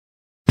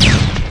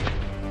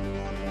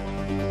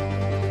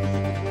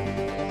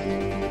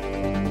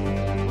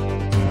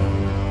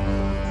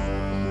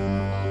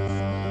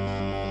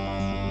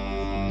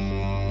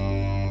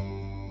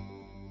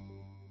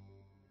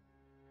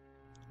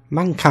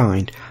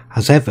Mankind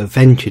has ever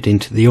ventured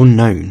into the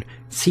unknown,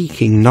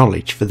 seeking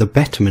knowledge for the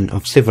betterment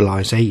of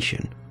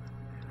civilization.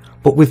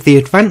 But with the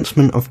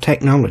advancement of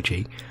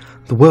technology,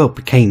 the world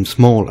became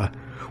smaller,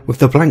 with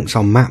the blanks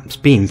on maps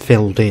being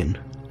filled in.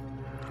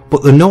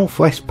 But the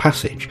Northwest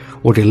Passage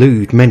would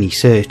elude many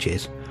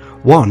searches,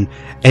 one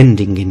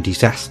ending in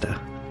disaster.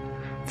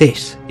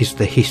 This is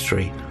the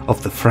history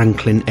of the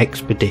Franklin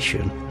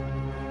expedition.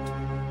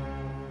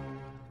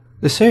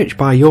 The search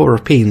by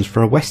Europeans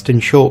for a western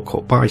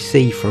shortcut by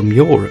sea from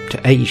Europe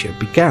to Asia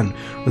began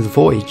with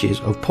voyages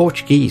of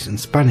Portuguese and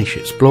Spanish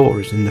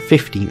explorers in the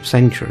 15th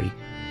century,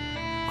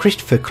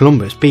 Christopher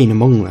Columbus being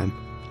among them.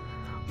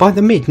 By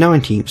the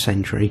mid-19th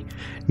century,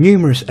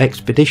 numerous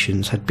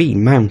expeditions had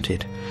been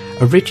mounted,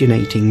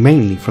 originating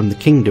mainly from the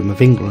Kingdom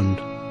of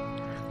England.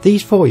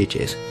 These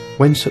voyages,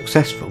 when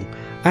successful,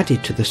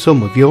 added to the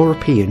sum of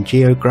European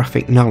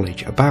geographic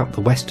knowledge about the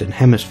Western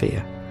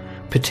Hemisphere,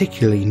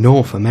 particularly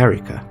North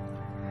America.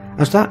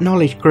 As that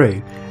knowledge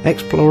grew,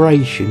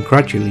 exploration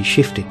gradually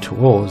shifted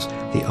towards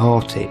the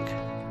Arctic.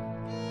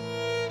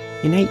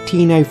 In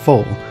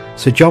 1804,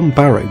 Sir John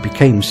Barrow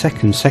became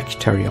Second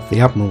Secretary of the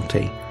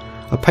Admiralty,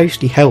 a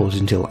post he held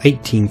until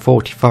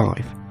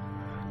 1845.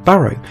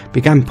 Barrow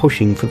began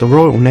pushing for the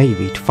Royal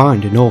Navy to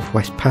find a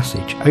Northwest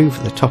Passage over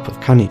the top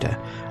of Canada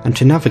and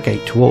to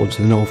navigate towards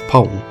the North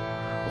Pole,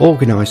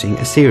 organising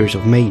a series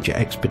of major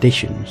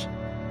expeditions.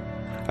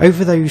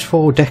 Over those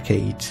 4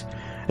 decades,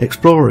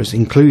 explorers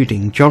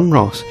including John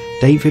Ross,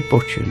 David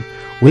Buchan,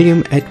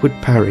 William Edward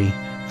Parry,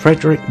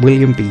 Frederick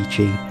William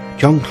Beechey,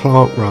 John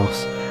Clark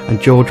Ross and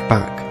George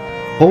Back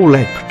all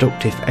led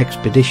productive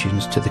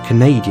expeditions to the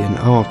Canadian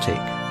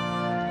Arctic.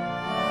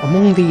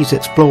 Among these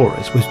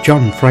explorers was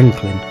John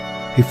Franklin,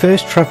 who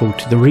first travelled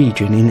to the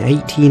region in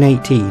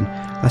 1818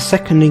 as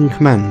second in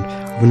command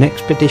of an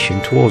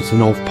expedition towards the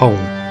North Pole,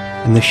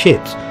 and the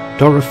ships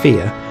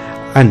Dorothea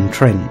and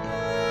Trent.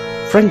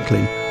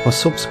 Franklin was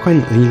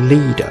subsequently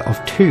leader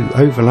of 2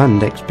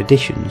 overland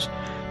expeditions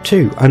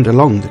to and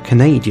along the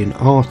Canadian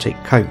Arctic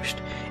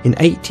coast in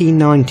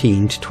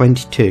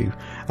 1819-22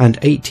 and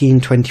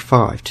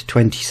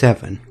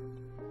 1825-27.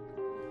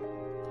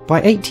 By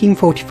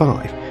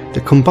 1845,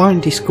 the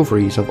combined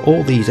discoveries of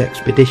all these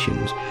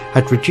expeditions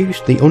had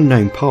reduced the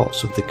unknown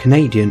parts of the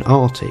Canadian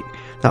Arctic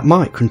that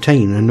might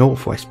contain a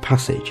Northwest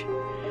Passage.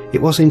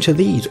 It was into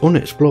these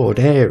unexplored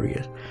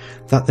areas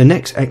that the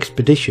next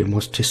expedition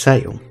was to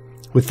sail,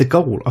 with the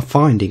goal of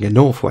finding a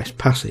Northwest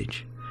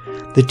Passage.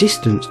 The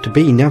distance to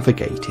be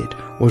navigated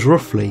was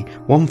roughly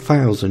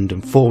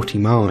 1,040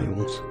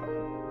 miles.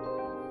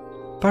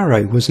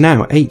 Barrow was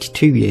now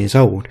 82 years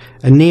old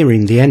and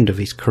nearing the end of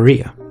his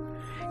career.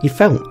 He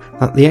felt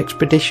that the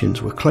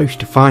expeditions were close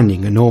to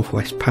finding a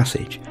Northwest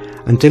Passage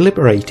and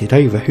deliberated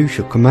over who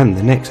should command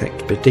the next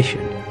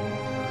expedition.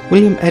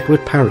 William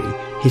Edward Parry,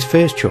 his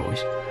first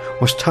choice,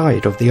 was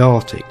tired of the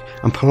Arctic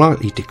and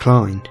politely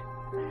declined.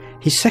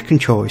 His second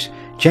choice,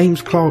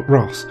 James Clark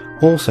Ross,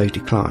 also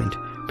declined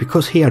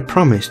because he had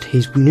promised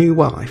his new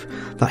wife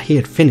that he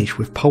had finished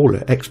with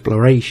polar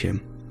exploration.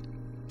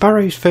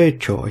 Barrow's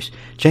third choice,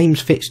 James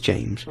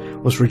Fitzjames,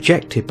 was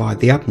rejected by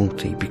the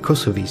Admiralty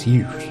because of his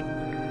youth.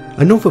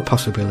 Another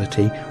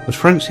possibility was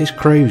Francis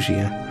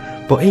Crozier,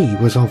 but he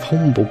was of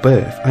humble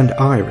birth and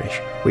Irish,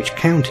 which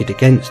counted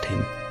against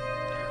him.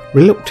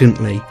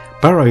 Reluctantly,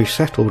 Barrow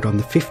settled on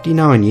the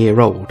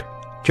 59-year-old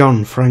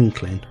John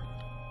Franklin.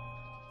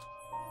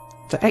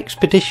 The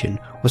expedition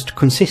was to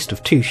consist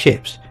of 2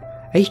 ships,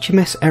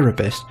 HMS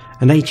Erebus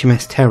and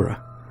HMS Terror,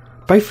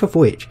 both of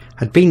which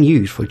had been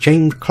used for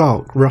James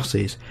Clark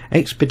Ross's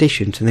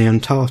expedition to the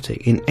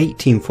Antarctic in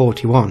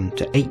 1841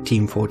 to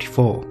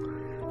 1844,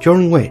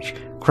 during which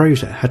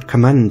Crozier had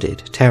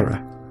commanded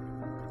Terror.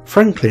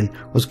 Franklin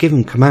was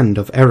given command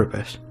of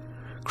Erebus.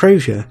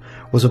 Crozier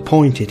was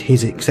appointed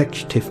his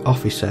executive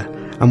officer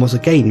and was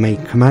again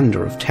made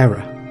commander of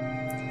Terror.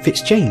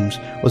 Fitzjames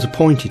was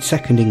appointed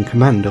second in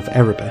command of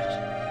Erebus.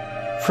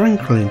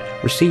 Franklin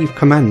received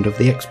command of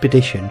the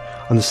expedition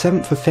on the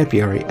 7th of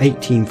February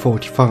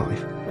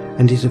 1845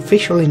 and his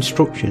official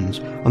instructions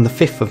on the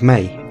 5th of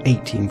May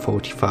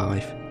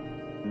 1845.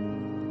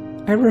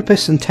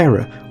 Erebus and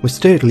Terror was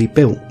sturdily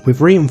built with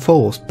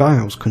reinforced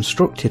bows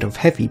constructed of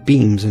heavy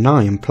beams and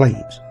iron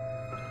plates.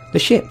 The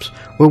ships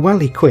were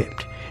well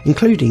equipped,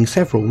 including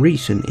several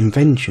recent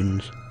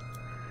inventions.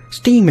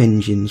 Steam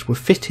engines were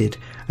fitted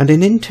and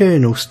an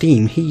internal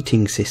steam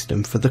heating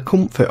system for the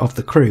comfort of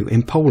the crew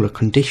in polar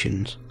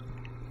conditions.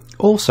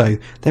 Also,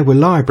 there were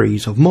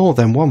libraries of more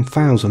than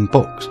 1,000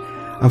 books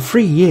and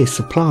 3 years'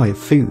 supply of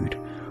food,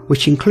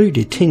 which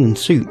included tinned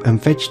soup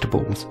and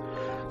vegetables,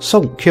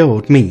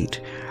 salt-cured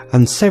meat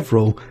and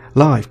several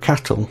live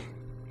cattle.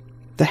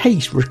 The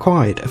haste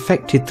required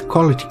affected the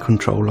quality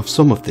control of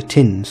some of the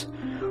tins,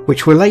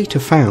 which were later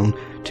found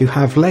to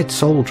have lead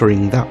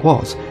soldering that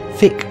was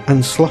thick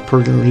and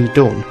sloppily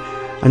done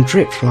and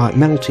dripped like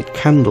melted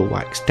candle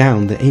wax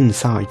down the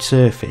inside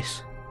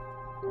surface.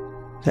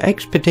 The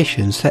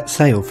expedition set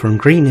sail from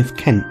Greenock,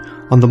 Kent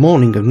on the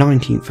morning of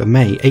 19th of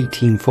May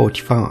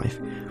 1845,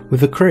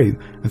 with a crew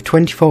of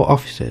 24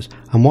 officers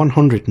and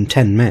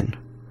 110 men.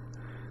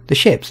 The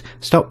ships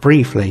stopped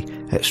briefly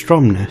at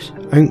Stromness,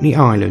 Orkney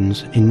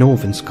Islands in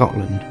northern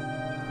Scotland.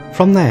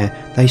 From there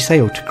they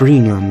sailed to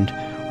Greenland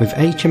with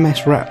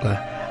HMS Rattler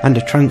and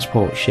a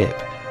transport ship,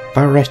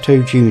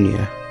 Barretto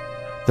Jr.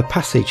 The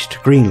passage to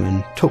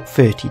Greenland took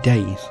 30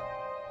 days.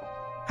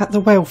 At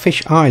the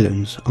Whalefish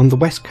Islands on the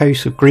west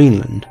coast of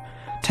Greenland,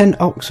 10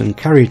 oxen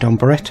carried on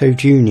Barretto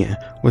Jr.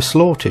 were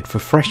slaughtered for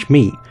fresh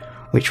meat,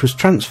 which was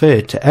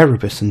transferred to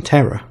Erebus and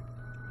Terror.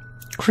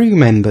 Crew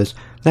members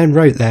then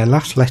wrote their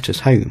last letters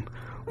home,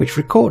 which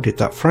recorded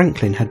that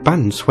Franklin had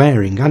banned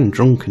swearing and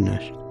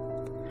drunkenness.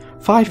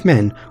 5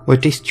 men were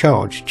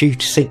discharged due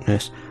to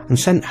sickness and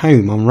sent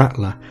home on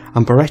Rattler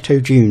and Barretto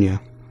Jr.,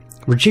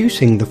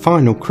 reducing the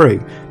final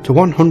crew to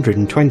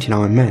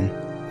 129 men.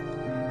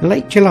 In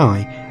late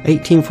July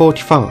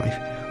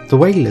 1845, the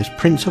whalers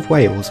Prince of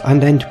Wales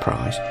and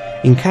Enterprise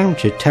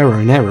encountered Terror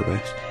and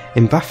Erebus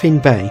in Baffin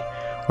Bay,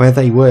 where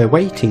they were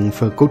waiting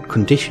for good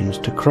conditions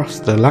to cross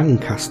the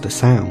Lancaster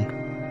Sound.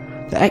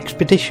 The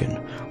expedition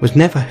was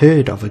never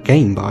heard of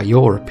again by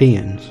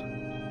Europeans.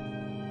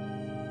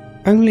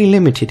 Only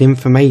limited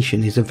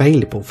information is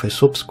available for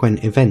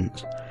subsequent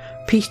events,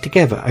 pieced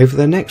together over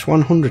the next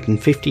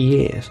 150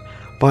 years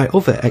by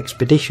other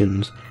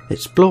expeditions,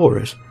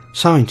 explorers,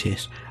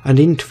 scientists and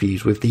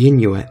interviews with the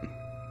Inuit.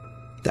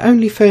 The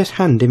only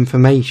first-hand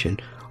information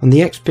on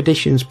the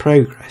expedition's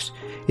progress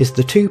is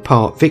the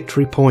 2-part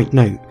Victory Point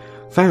note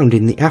found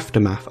in the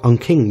aftermath on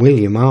King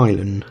William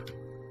Island.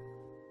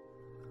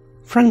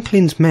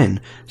 Franklin's men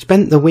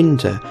spent the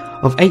winter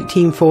of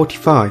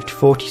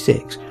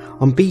 1845-46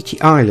 on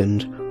Beatty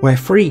Island, where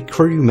 3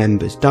 crew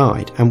members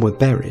died and were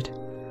buried.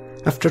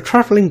 After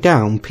travelling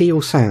down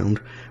Peel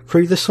Sound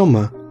through the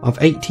summer of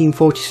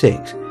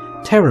 1846,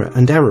 Terror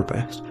and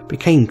Erebus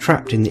became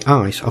trapped in the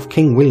ice off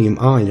King William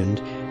Island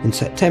in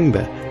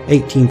September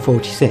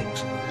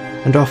 1846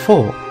 and are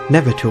thought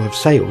never to have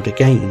sailed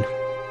again.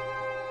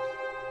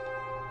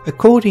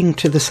 According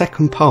to the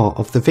second part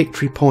of the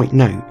Victory Point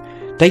note,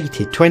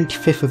 dated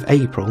 25th of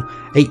April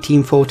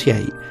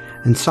 1848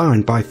 and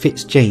signed by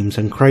Fitzjames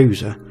and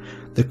Crozier,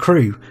 the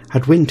crew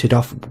had wintered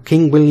off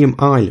King William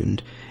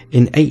Island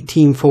in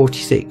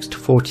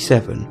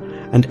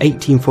 1846-47 and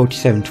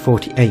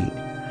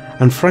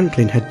 1847-48, and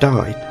Franklin had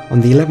died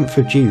on the 11th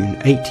of June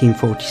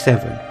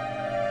 1847.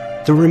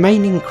 The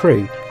remaining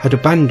crew had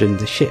abandoned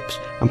the ships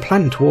and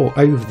planned to walk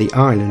over the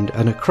island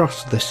and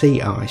across the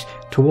sea ice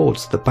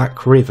towards the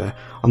Back River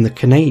on the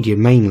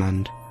Canadian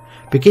mainland,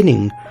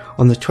 beginning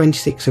on the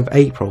 26th of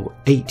April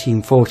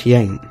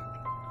 1848.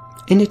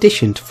 In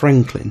addition to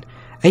Franklin,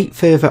 8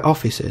 further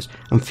officers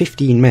and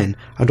 15 men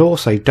had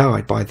also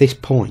died by this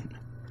point.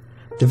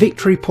 The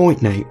Victory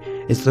Point note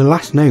is the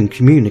last known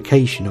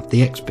communication of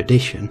the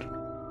expedition.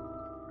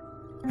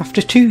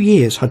 After 2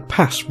 years had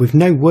passed with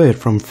no word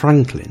from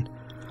Franklin,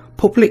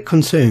 public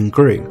concern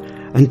grew,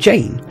 and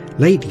Jane,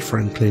 Lady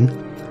Franklin,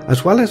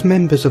 as well as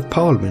members of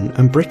Parliament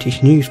and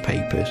British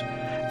newspapers,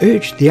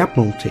 urged the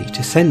Admiralty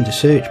to send a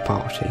search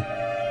party.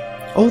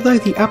 Although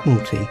the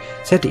Admiralty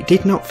said it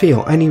did not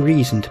feel any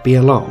reason to be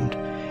alarmed,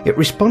 it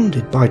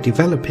responded by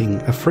developing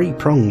a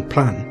 3-pronged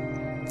plan,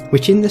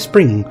 which in the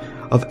spring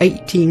of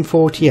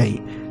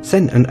 1848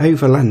 sent an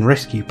overland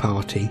rescue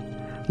party,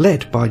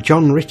 led by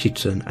John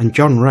Richardson and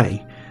John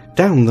Ray,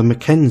 down the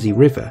Mackenzie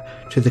River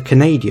to the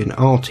Canadian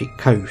Arctic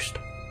coast.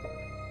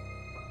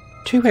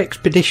 2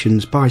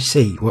 expeditions by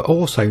sea were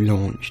also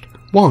launched,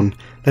 one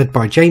led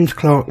by James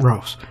Clark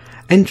Ross,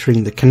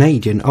 entering the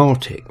Canadian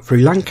Arctic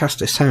through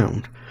Lancaster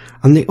Sound,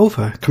 and the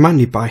other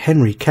commanded by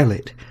Henry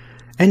Kellett,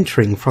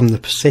 entering from the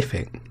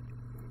Pacific.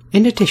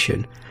 In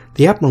addition,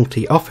 the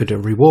Admiralty offered a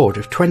reward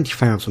of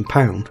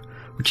 £20,000,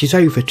 which is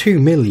over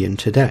 $2 million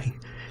today,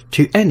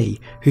 to any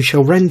who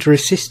shall render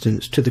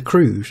assistance to the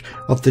crews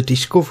of the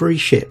Discovery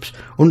ships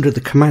under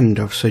the command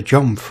of Sir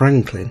John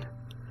Franklin.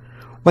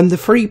 When the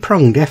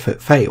 3-pronged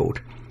effort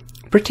failed,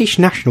 British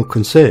national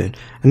concern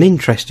and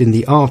interest in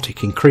the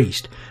Arctic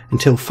increased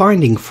until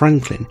finding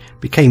Franklin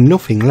became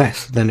nothing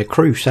less than a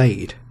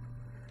crusade.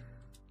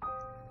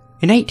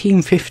 In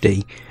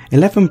 1850,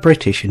 11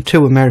 British and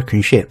 2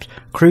 American ships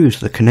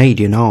cruised the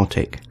Canadian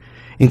Arctic,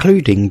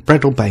 including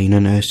Breadalbane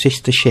and her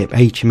sister ship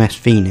HMS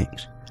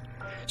Phoenix.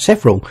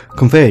 Several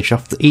converged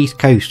off the east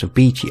coast of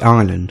Beatty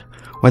Island,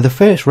 where the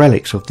first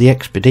relics of the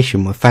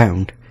expedition were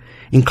found,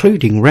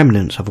 including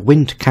remnants of a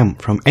winter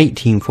camp from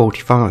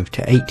 1845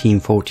 to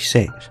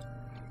 1846.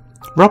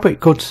 Robert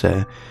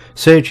Goodsir,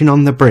 surgeon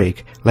on the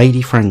brig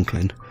Lady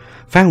Franklin,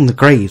 found the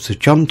graves of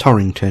John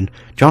Torrington,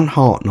 John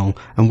Hartnell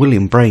and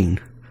William Brain.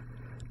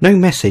 No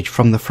message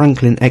from the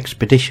Franklin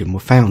expedition were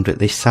found at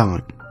this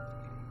site.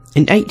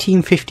 In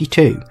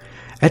 1852,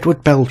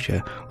 Edward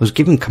Belcher was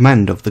given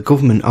command of the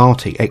government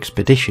Arctic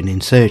expedition in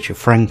search of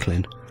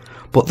Franklin,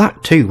 but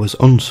that too was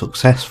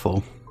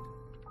unsuccessful.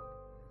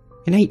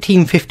 In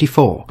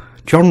 1854,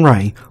 John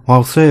Ray,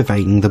 while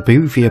surveying the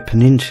Bouvier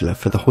Peninsula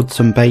for the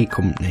Hudson Bay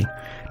Company,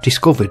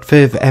 discovered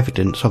further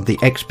evidence of the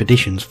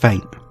expedition's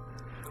fate.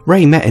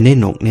 Ray met an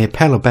Inuk near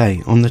Pella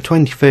Bay on the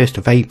 21st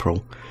of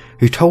April,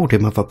 who told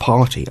him of a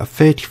party of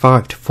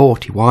 35 to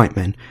 40 white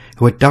men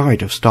who had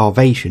died of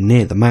starvation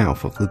near the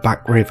mouth of the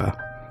Back River.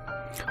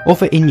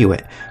 Other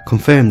Inuit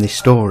confirmed this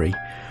story,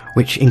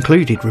 which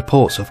included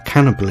reports of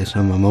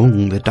cannibalism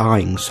among the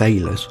dying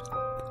sailors.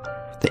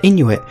 The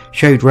Inuit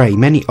showed Ray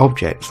many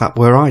objects that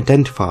were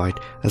identified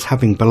as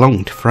having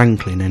belonged to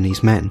Franklin and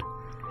his men.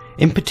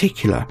 In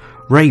particular,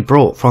 Ray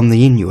brought from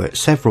the Inuit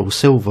several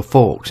silver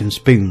forks and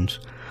spoons,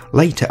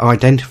 later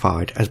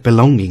identified as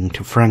belonging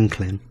to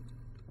Franklin.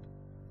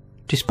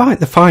 Despite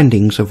the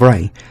findings of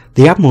Ray,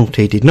 the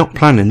Admiralty did not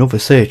plan another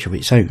search of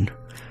its own.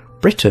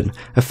 Britain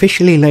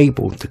officially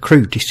labelled the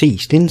crew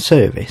deceased in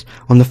service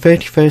on the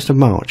 31st of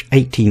March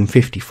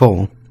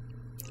 1854.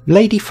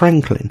 Lady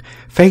Franklin,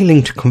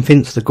 failing to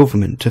convince the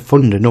government to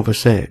fund another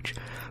search,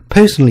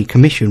 personally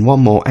commissioned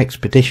one more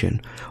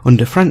expedition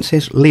under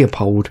Francis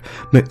Leopold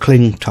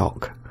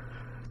McClintock.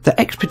 The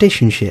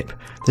expedition ship,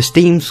 the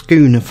steam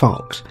schooner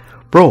Fox,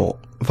 brought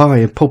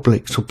via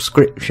public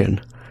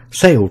subscription,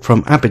 sailed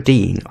from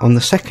Aberdeen on the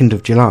 2nd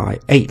of July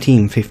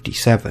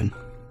 1857.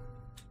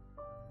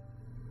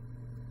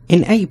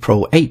 In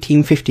April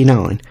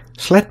 1859,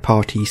 sled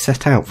parties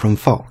set out from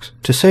Fox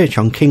to search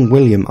on King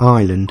William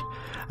Island,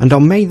 and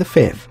on May the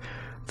 5th,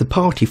 the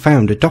party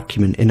found a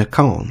document in a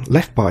cairn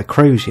left by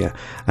Crozier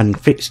and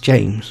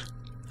Fitzjames.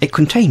 It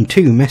contained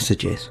two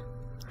messages.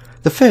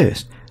 The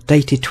first,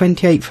 dated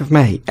 28th of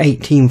May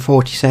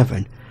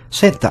 1847,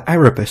 said that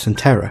Erebus and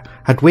Terror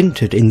had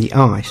wintered in the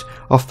ice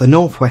off the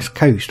northwest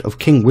coast of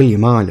King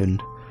William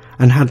Island,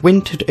 and had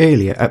wintered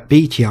earlier at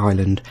Beatty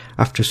Island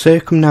after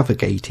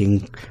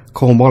circumnavigating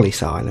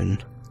Cornwallis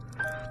Island.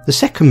 The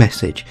second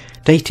message,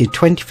 dated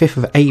 25th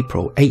of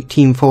April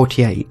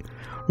 1848,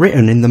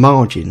 written in the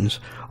margins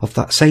of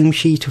that same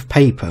sheet of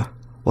paper,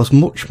 was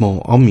much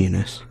more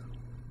ominous.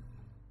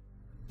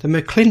 The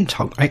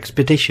McClintock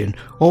expedition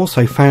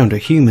also found a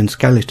human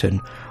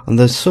skeleton on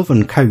the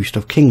southern coast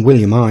of King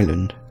William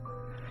Island.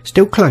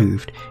 Still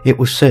clothed, it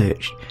was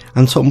searched,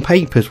 and some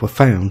papers were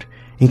found,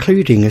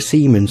 including a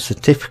seaman's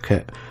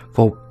certificate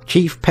for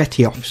Chief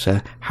Petty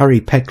Officer Harry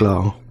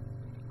Peglar.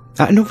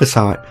 At another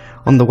site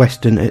on the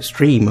western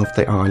extreme of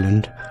the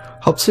island,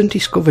 Hobson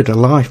discovered a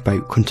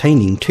lifeboat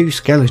containing two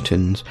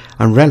skeletons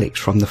and relics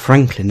from the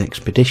Franklin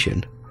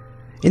expedition.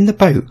 In the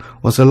boat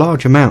was a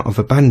large amount of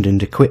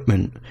abandoned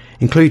equipment,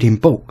 including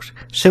books,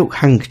 silk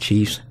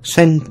handkerchiefs,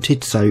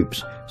 scented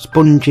soaps,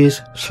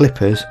 sponges,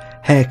 slippers,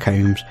 hair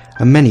combs,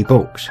 and many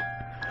books.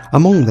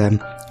 Among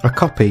them, a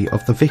copy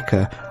of The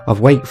Vicar of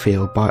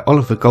Wakefield by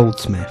Oliver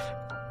Goldsmith.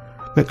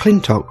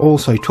 McClintock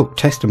also took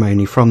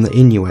testimony from the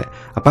Inuit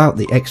about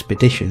the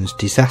expedition's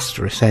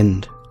disastrous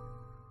end.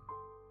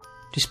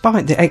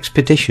 Despite the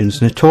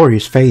expedition's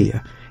notorious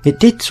failure, it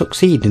did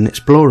succeed in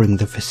exploring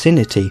the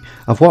vicinity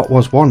of what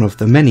was one of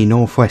the many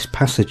northwest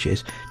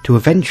passages to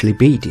eventually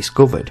be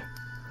discovered.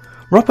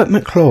 Robert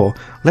McClure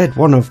led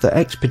one of the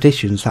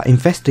expeditions that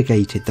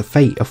investigated the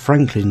fate of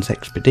Franklin's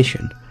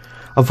expedition,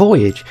 a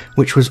voyage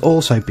which was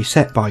also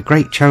beset by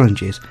great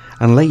challenges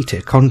and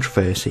later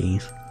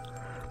controversies.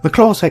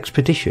 McClure's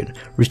expedition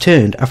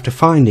returned after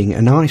finding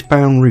an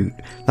icebound route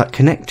that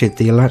connected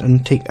the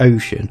Atlantic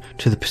Ocean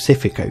to the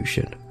Pacific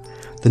Ocean.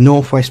 The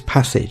Northwest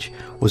Passage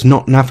was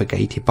not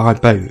navigated by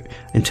boat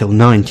until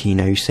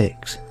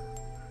 1906.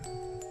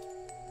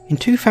 In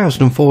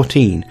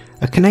 2014,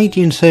 a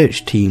Canadian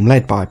search team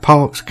led by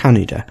Parks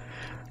Canada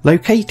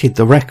located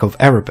the wreck of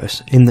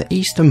Erebus in the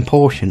eastern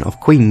portion of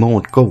Queen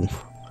Maud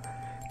Gulf.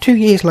 2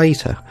 years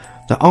later,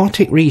 the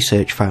Arctic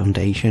Research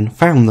Foundation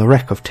found the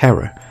wreck of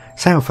Terror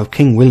south of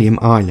King William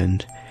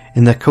Island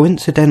in the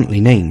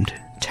coincidentally named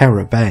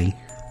Terror Bay.